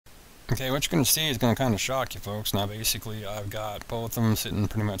Okay, what you're going to see is going to kind of shock you folks. Now basically I've got both of them sitting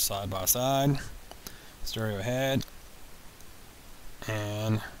pretty much side by side. Stereo ahead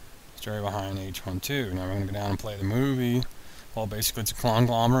and stereo behind H12. Now we're going to go down and play the movie. Well, basically it's a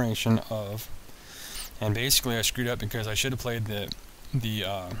conglomeration of, and basically I screwed up because I should have played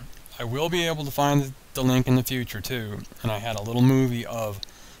I will be able to find the link in the future too, and I had a little movie of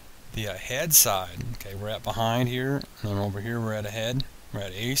the head side. Okay, we're at behind here, and then over here we're at ahead, we're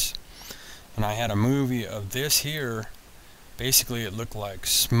at ace, and I had a movie of this here. Basically it looked like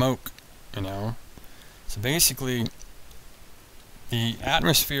smoke, you know. So basically the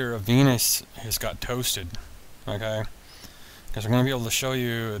atmosphere of Venus has got toasted, okay, because I'm going to be able to show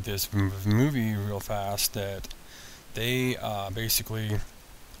you this movie real fast that they basically,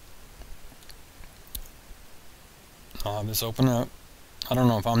 I'll have this open up. I don't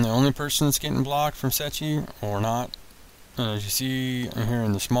know if I'm the only person that's getting blocked from Sechi or not. And as you see here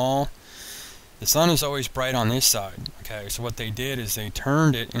in the small, the sun is always bright on this side. Okay, so what they did is they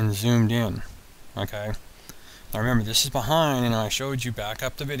turned it and zoomed in. Okay, now remember this is behind, and I showed you back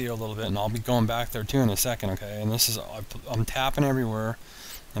up the video a little bit, and I'll be going back there too in a second. Okay, and this is I'm tapping everywhere,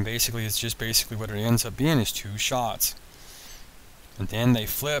 and basically it's just basically what it ends up being is 2 shots, and then they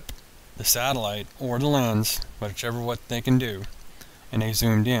flip the satellite or the lens, whichever what they can do, and they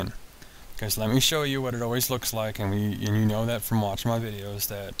zoomed in. Because let me show you what it always looks like, and you know that from watching my videos,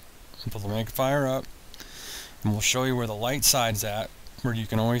 that we'll make it fire up, and we'll show you where the light side's at, where you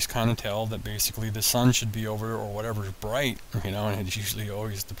can always kind of tell that basically the sun should be over, or whatever's bright, you know, and it's usually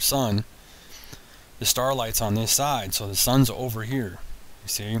always the sun. The starlight's on this side, so the sun's over here, you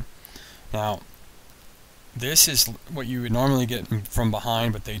see. Now this is what you would normally get from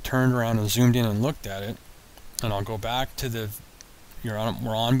behind, but they turned around and zoomed in and looked at it. And I'll go back to the, we're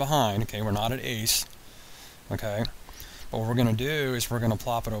on behind, okay, we're not at ace, okay, but what we're going to do is we're going to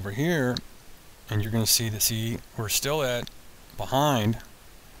plop it over here, and you're going to see we're still at behind,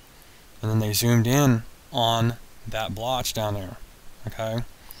 and then they zoomed in on that blotch down there, okay,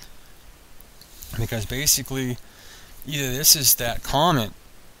 because basically either this is that comet,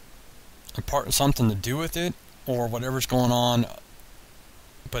 something to do with it, or whatever's going on,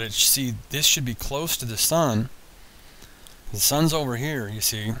 but see, this should be close to the sun. The sun's over here, you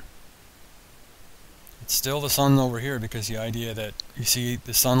see. It's still the sun over here, because the idea that, you see,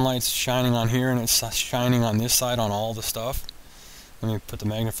 the sunlight's shining on here, and it's shining on this side on all the stuff. Let me put the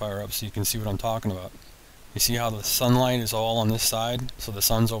magnifier up so you can see what I'm talking about. You see how the sunlight is all on this side, so the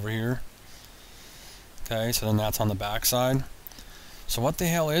sun's over here. Okay, so then that's on the back side. So what the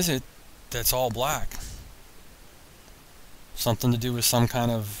hell is it that's all black? Something to do with some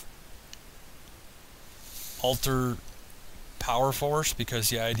kind of alter power force, because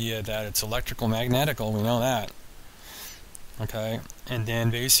the idea that it's electrical magnetical, we know that. Okay, and then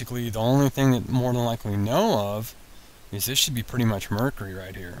basically the only thing that more than likely we know of is this should be pretty much Mercury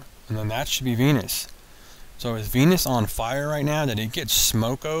right here, and then that should be Venus. So is Venus on fire right now? Did it get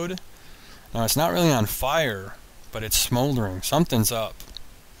smoke-o'd? Now it's not really on fire, but it's smoldering. Something's up.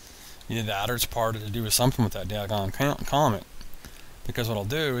 Either that or it's part to do with something with that daggone comet. Because what I'll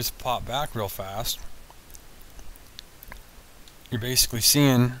do is pop back real fast. You're basically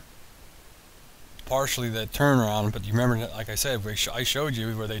seeing partially that turnaround, but you remember that, like I said, I showed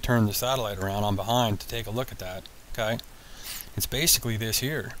you where they turned the satellite around on behind to take a look at that. Okay, it's basically this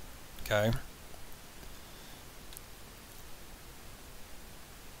here. Okay,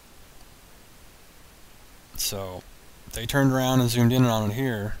 so they turned around and zoomed in on it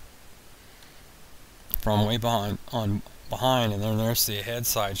here from way behind, and then there's the head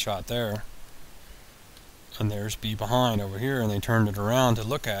side shot there, and there's B behind over here, and they turned it around to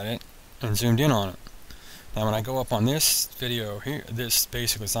look at it and zoomed in on it. Now when I go up on this video here, this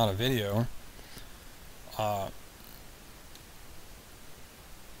basically, it's not a video,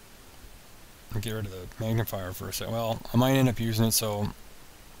 I'll get rid of the magnifier for a second. Well, I might end up using it, so,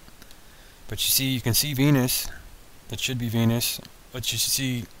 but you see, you can see Venus, that should be Venus, but you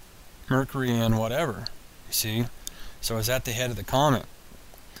see Mercury and whatever, you see. So is that the head of the comet?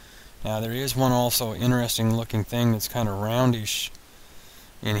 Now there is one also interesting looking thing that's kind of roundish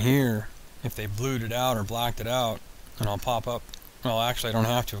in here, if they blued it out or blacked it out, and I'll pop up, well actually I don't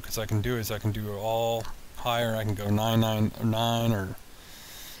have to, because I can do it all higher. I can go 999 or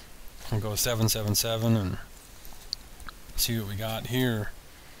I'll go 777 and see what we got here.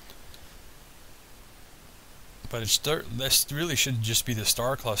 But this really should just be the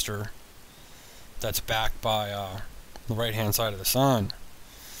star cluster that's backed by the right hand side of the sun,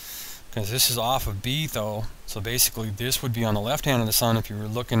 because this is off of B though, so basically this would be on the left hand of the sun if you were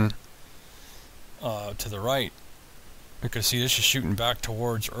looking to the right, because see, this is shooting back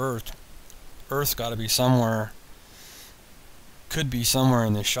towards Earth, Earth's got to be somewhere, could be somewhere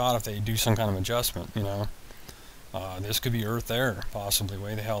in this shot if they do some kind of adjustment, you know. This could be Earth there, possibly,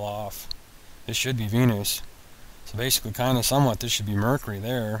 way the hell off. This should be Venus. So basically, kind of somewhat, this should be Mercury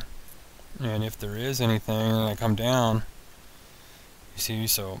there. And if there is anything, and I come down, you see,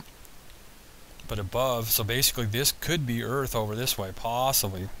 so, but above, so basically this could be Earth over this way,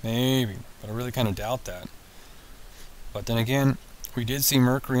 possibly, maybe, but I really kind of doubt that. But then again, we did see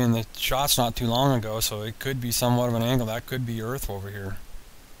Mercury in the shots not too long ago, so it could be somewhat of an angle. That could be Earth over here.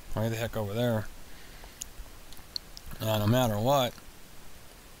 Way the heck over there. Now, no matter what,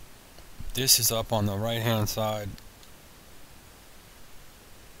 this is up on the right-hand side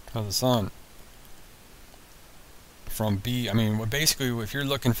of the sun. From B, I mean, basically, if you're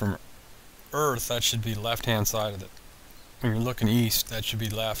looking from Earth, that should be left-hand side of it. When you're looking east, that should be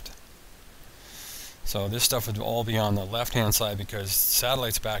left. So this stuff would all be on the left-hand side because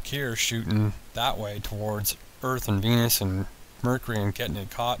satellites back here shooting that way towards Earth and Venus and Mercury and getting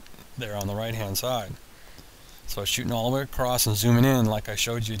it caught there on the right-hand side. So it's shooting all the way across and zooming in like I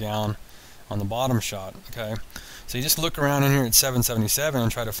showed you down on the bottom shot. Okay, so you just look around in here at 777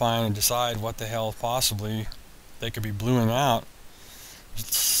 and try to find and decide what the hell possibly they could be bluing out.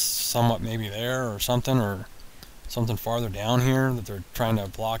 Somewhat maybe there or something farther down here that they're trying to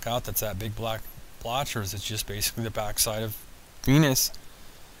block out. That's that big black blotch, or is it just basically the backside of Venus?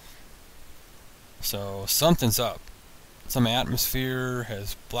 So something's up. Some atmosphere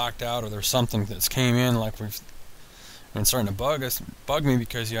has blacked out, or there's something that's came in like we've. And it's starting to bug me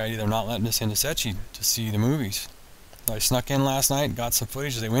because you're either not letting us into Secchi to see the movies. I snuck in last night, got some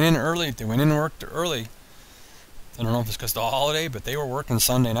footage. They went in early. They went in and worked early. I don't know if it's because of the holiday, but they were working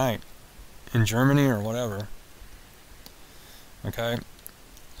Sunday night in Germany or whatever. Okay,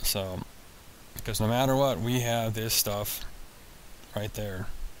 so because no matter what, we have this stuff right there,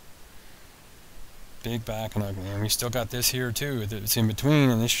 big back and ugly, and we still got this here too. It's in between,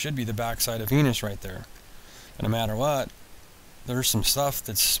 and this should be the backside of Venus right there. No matter what, there's some stuff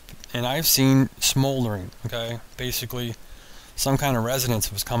that's, and I've seen smoldering, okay? Basically, some kind of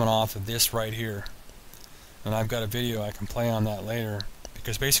resonance was coming off of this right here. And I've got a video I can play on that later.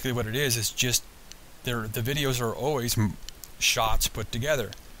 Because basically what it is just, the videos are always shots put together,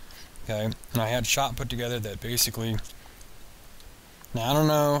 okay? And I had a shot put together that basically, now I don't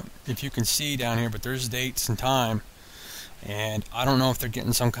know if you can see down here, but there's dates and time. And I don't know if they're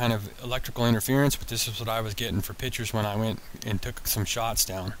getting some kind of electrical interference, but this is what I was getting for pictures when I went and took some shots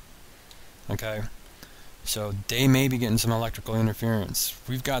down. Okay, so they may be getting some electrical interference.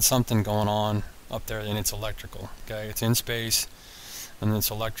 We've got something going on up there, and it's electrical. Okay, it's in space, and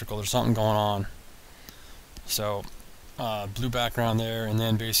it's electrical. There's something going on. So, blue background there, and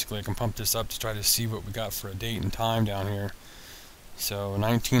then basically I can pump this up to try to see what we got for a date and time down here. So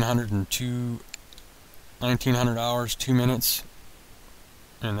 1900 hours, 2 minutes,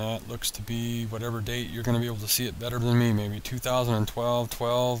 and that looks to be whatever date. You're going to be able to see it better than me, maybe 2012,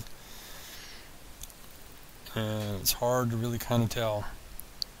 12, and it's hard to really kind of tell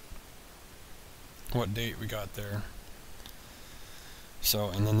what date we got there. So,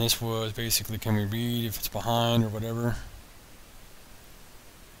 and then this was basically, can we read if it's behind or whatever?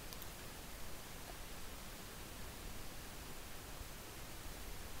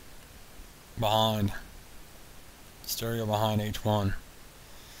 Behind. Stereo behind H1.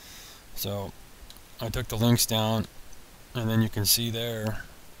 So I took the links down, and then you can see there,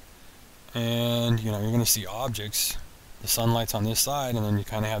 and you know, you're going to see objects. The sunlight's on this side, and then you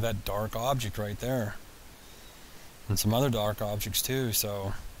kind of have that dark object right there, and some other dark objects too.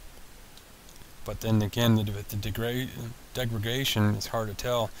 So, but then again, the degradation is hard to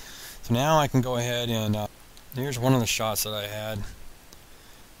tell. So now I can go ahead and here's one of the shots that I had.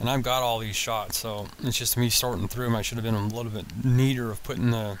 And I've got all these shots, so it's just me sorting through them. I should have been a little bit neater of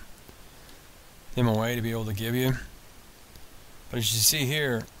putting them away to be able to give you. But as you see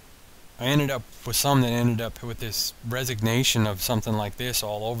here, I ended up with some that ended up with this resignation of something like this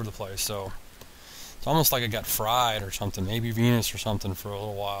all over the place. So it's almost like it got fried or something, maybe Venus or something for a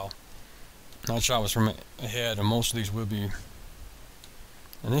little while. That shot was from ahead, and most of these would be.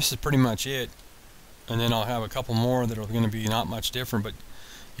 And this is pretty much it. And then I'll have a couple more that are going to be not much different, but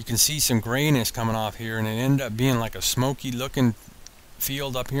you can see some grayness coming off here, and it ended up being like a smoky looking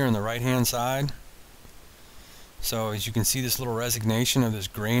field up here on the right hand side. So as you can see, this little resignation of this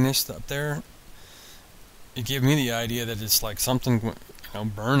grayness up there, it gave me the idea that it's like something, you know,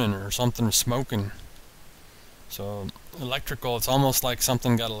 burning or something smoking. So electrical, it's almost like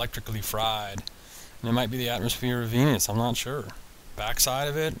something got electrically fried. And it might be the atmosphere of Venus, I'm not sure. Backside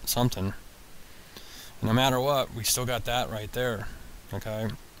of it, something. And no matter what, we still got that right there. Okay,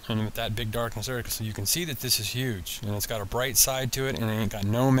 and with that big darkness there, so you can see that this is huge, and it's got a bright side to it, and it ain't got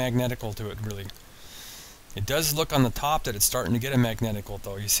no magnetical to it really. It does look on the top that it's starting to get a magnetical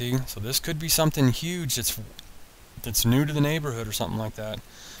though, you see. So this could be something huge that's new to the neighborhood or something like that.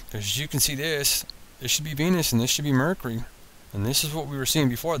 Because as you can see, this should be Venus and this should be Mercury, and this is what we were seeing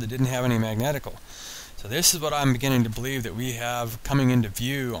before that didn't have any magnetical. So this is what I'm beginning to believe that we have coming into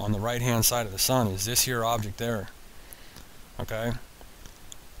view on the right hand side of the sun, is this here object there. Okay,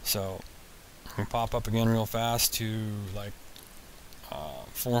 so we pop up again real fast to like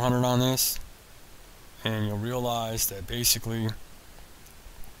 400 on this, and you'll realize that basically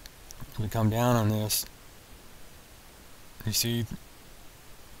we come down on this, you see,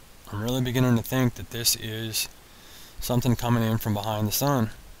 I'm really beginning to think that this is something coming in from behind the sun,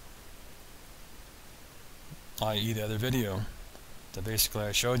 i.e. the other video that basically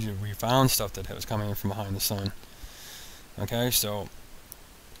I showed you. We found stuff that was coming in from behind the sun. Okay, so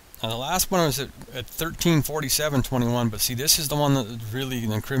the last one was at 1347.21, but see, this is the one that's really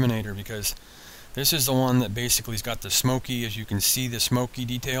an incriminator, because this is the one that basically has got the smoky, as you can see, the smoky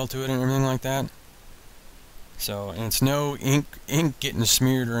detail to it and everything like that. So, and it's no ink getting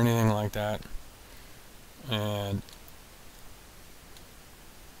smeared or anything like that. And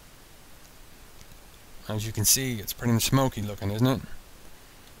as you can see, it's pretty smoky looking, isn't it?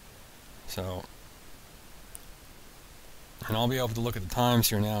 So, and I'll be able to look at the times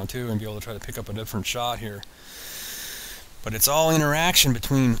here now too and be able to try to pick up a different shot here. But it's all interaction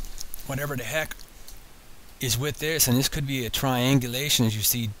between whatever the heck is with this, and this could be a triangulation, as you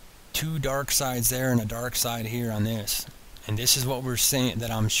see two dark sides there and a dark side here on this. And this is what we're saying,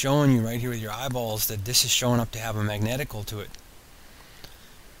 that I'm showing you right here with your eyeballs, that this is showing up to have a magnetical to it.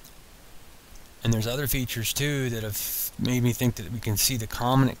 And there's other features too that have made me think that we can see the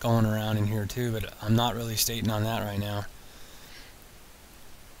comet going around in here too, but I'm not really stating on that right now.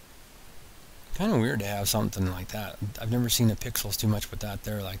 Kind of weird to have something like that. I've never seen the pixels too much with that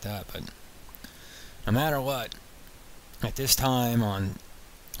there like that, but no matter what, at this time on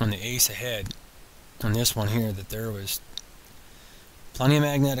the ace ahead, on this one here, that there was plenty of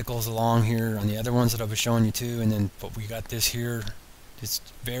magneticals along here on the other ones that I was showing you too, and then but we got this here, it's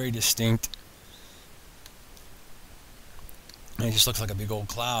very distinct. And it just looks like a big old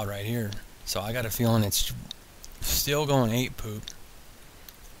cloud right here. So I got a feeling it's still going ape poop.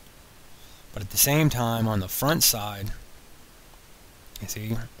 But at the same time, on the front side, you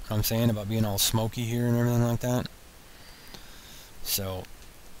see what I'm saying about being all smoky here and everything like that? So,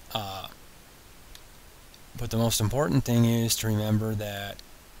 but the most important thing is to remember that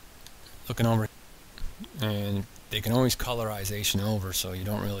looking over, and they can always colorization over, so you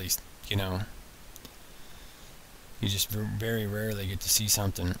don't really, you know, you just very rarely get to see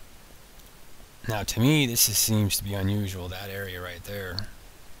something. Now to me, this seems to be unusual, that area right there.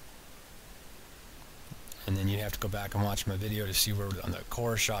 And then you'd have to go back and watch my video to see where on the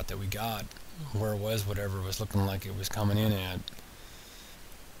core shot that we got, where was whatever was looking like it was coming in at.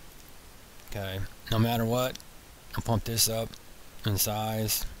 Okay, no matter what, I'll pump this up in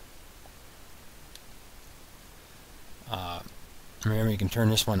size. Remember, you can turn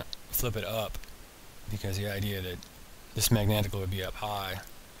this one, flip it up, because the idea that this magnetical would be up high.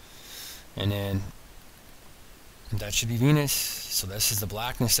 And then that should be Venus. So this is the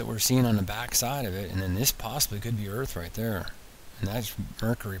blackness that we're seeing on the back side of it, and then this possibly could be Earth right there, and that's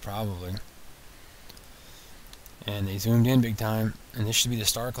Mercury probably. And they zoomed in big time, and this should be the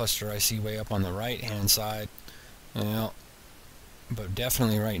star cluster I see way up on the right hand side. You know, but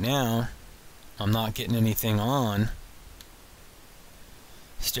definitely right now I'm not getting anything on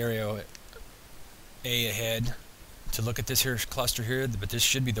stereo A ahead to look at this here cluster here, but this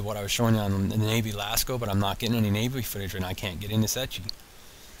should be what I was showing you on the Navy LASCO, but I'm not getting any Navy footage and I can't get into SETI.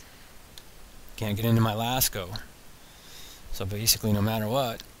 Can't get into my LASCO. So basically, no matter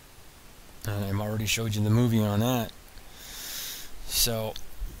what, and I've already showed you the movie on that. So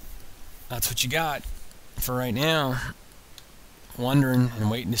that's what you got for right now. Wondering and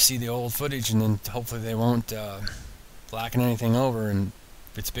waiting to see the old footage, and then hopefully they won't blacken anything over, and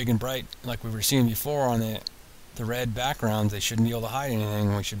if it's big and bright like we were seeing before on the red backgrounds, they shouldn't be able to hide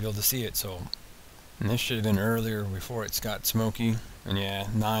anything. We should be able to see it. So, and this should have been earlier before it's got smoky. And yeah,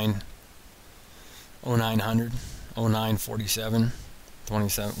 0900, 0947,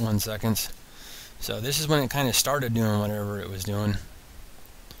 21 seconds. So this is when it kind of started doing whatever it was doing.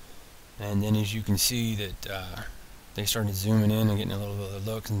 And then as you can see that they started zooming in and getting a little bit of a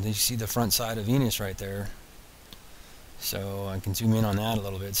look, and you see the front side of Venus right there. So I can zoom in on that a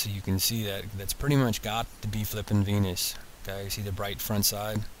little bit so you can see that that's pretty much got to be flipping Venus. Okay, you see the bright front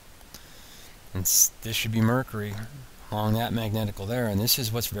side? And this should be Mercury. along that magnetical there, and this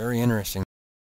is what's very interesting.